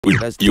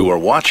You are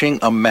watching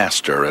a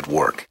master at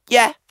work.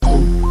 Yeah.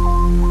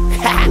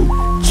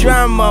 Ha!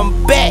 Drum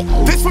on back.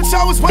 This what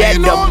y'all was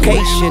waiting on?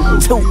 Dedication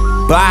to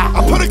buy.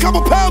 I put a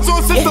couple pounds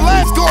on since the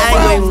last go around.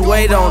 I ain't even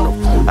wait on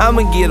them.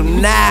 I'ma get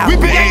them now. We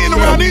been hating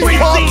around these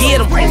parts. Get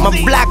them. My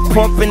block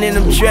pumping and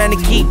I'm trying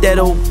to keep that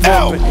old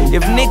pumping.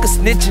 If niggas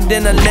snitching,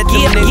 then I let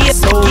them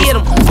niggas get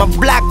them. My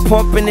block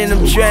pumping and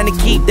I'm trying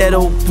to keep that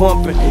old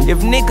pumping. If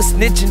niggas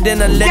snitching,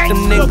 then I let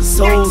them niggas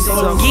hold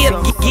some. Get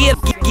them.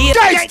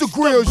 Gangsta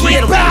grills, you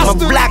Get 'em. My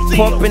bastard. block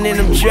pumping and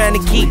I'm trying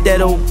to keep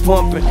that old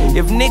pumping.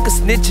 If niggas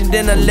snitching,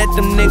 then I let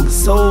them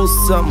niggas hold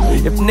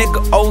something. If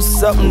nigga owe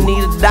something,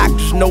 need a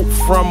doctor's note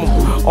from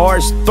him or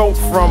his throat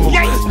from him.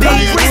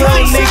 These real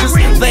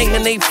niggas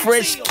thinking they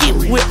fresh, get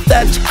whipped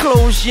out your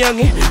clothes,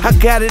 youngin'. I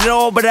got it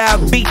all, but I'll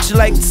beat you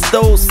like you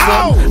stole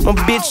something. My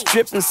bitch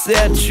trippin', say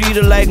I treat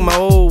her like my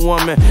old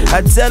woman.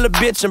 I tell a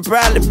bitch I'm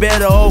probably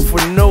better off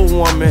with no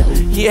woman.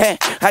 Yeah,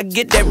 I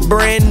get that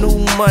brand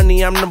new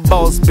money, I'm the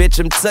boss, bitch.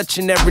 I'm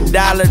touching every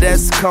dollar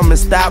that's coming,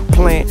 stop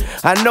playing.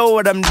 I know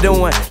what I'm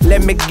doing,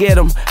 let me get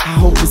him. I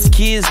hope his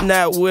kids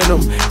not with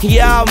him.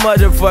 Y'all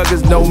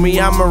motherfuckers know me,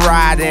 I'm a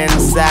rider in the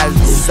side of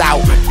the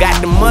South. Got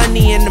the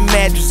money in the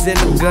mattress and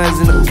the guns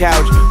in the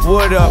couch.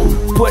 What up?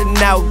 Putting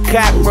out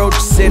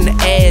cockroaches in the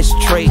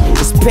ashtray.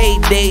 It's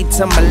payday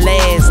to my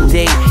last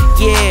day.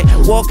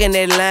 Yeah, walking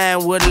that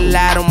line with a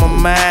lot on my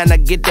mind. I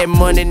get that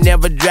money,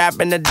 never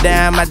dropping a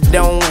dime. I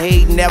don't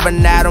hate, never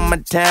not on my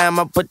time.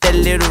 I put that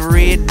little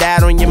red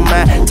dot on your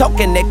mind.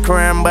 Talking that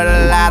crime, but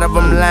a lot of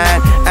them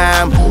lying.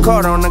 I'm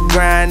caught on the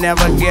grind,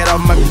 never get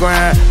off my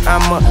grind.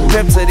 I'm a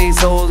pimp to these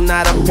hoes,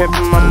 not a pimp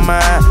in my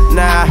mind.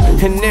 Nah,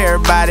 and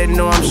everybody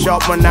know I'm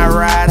sharp when I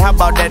ride. How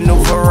about that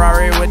new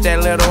Ferrari with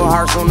that little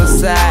horse on the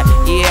side?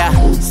 Yeah,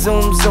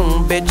 zoom,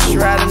 zoom, bitch.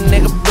 Ride a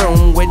nigga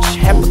broom, which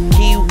have a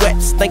key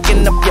wet,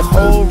 stinking up your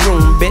whole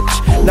room,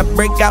 bitch. Now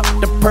break out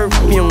the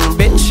perfume,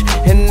 bitch.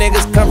 And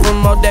niggas come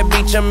from out that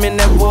beach, I'm in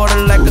that water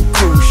like a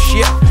cruise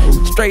ship.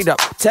 Straight up,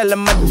 tell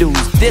 'em my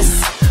dudes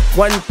this.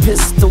 One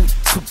pistol,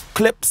 2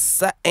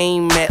 clips, I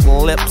aim at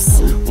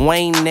lips.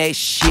 Wayne that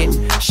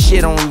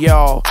shit on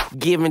y'all.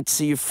 Giving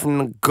to you from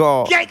the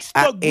God. I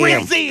am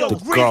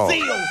the God.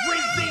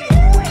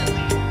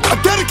 A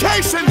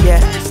dedication.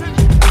 Yeah.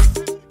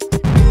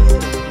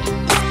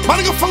 My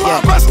nigga for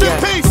love, rest in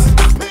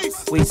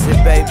peace. We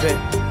said, baby,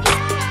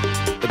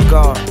 the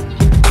God.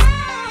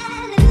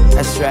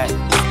 That's right.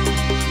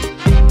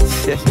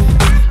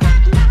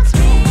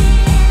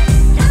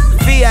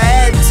 V, I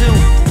had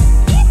to.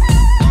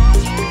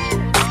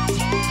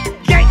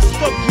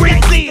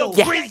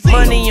 Yeah,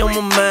 money on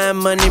my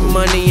mind,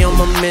 money on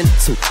my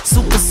mental.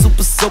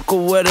 Super soaker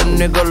with a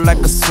nigga like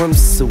a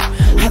swimsuit.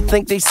 I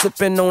think they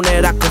sippin' on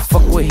that I can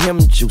fuck with him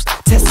juice.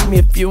 Test me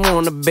if you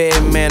want a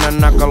bad man, I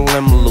knock a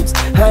limb loose.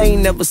 I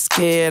ain't never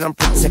scared, I'm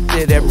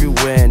protected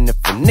everywhere. And if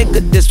a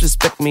nigga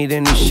disrespect me,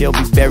 then he shall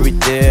be buried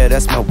there,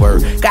 that's my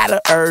word. Got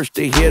a urge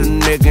to hit a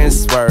nigga and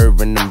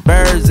swerve. And them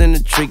birds in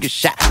the tree get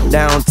shot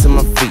down to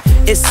my feet.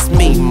 It's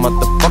me,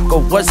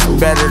 motherfucker, what's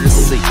better to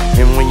see?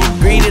 And when you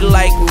greedy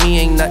like me,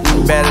 ain't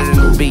nothing better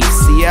than beef.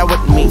 See out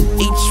with me,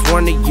 each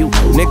one of you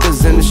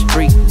niggas in the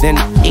street, then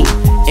eat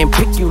and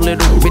pick you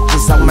little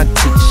bitches out my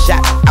teeth.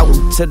 Shot out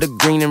to the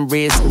green and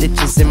red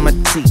stitches in my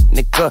teeth,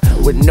 nigga,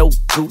 with no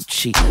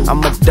Gucci.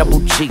 I'm a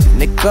double cheek,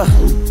 nigga.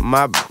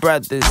 My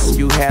brothers,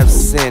 you have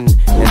sinned,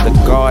 and the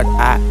God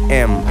I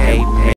am, amen.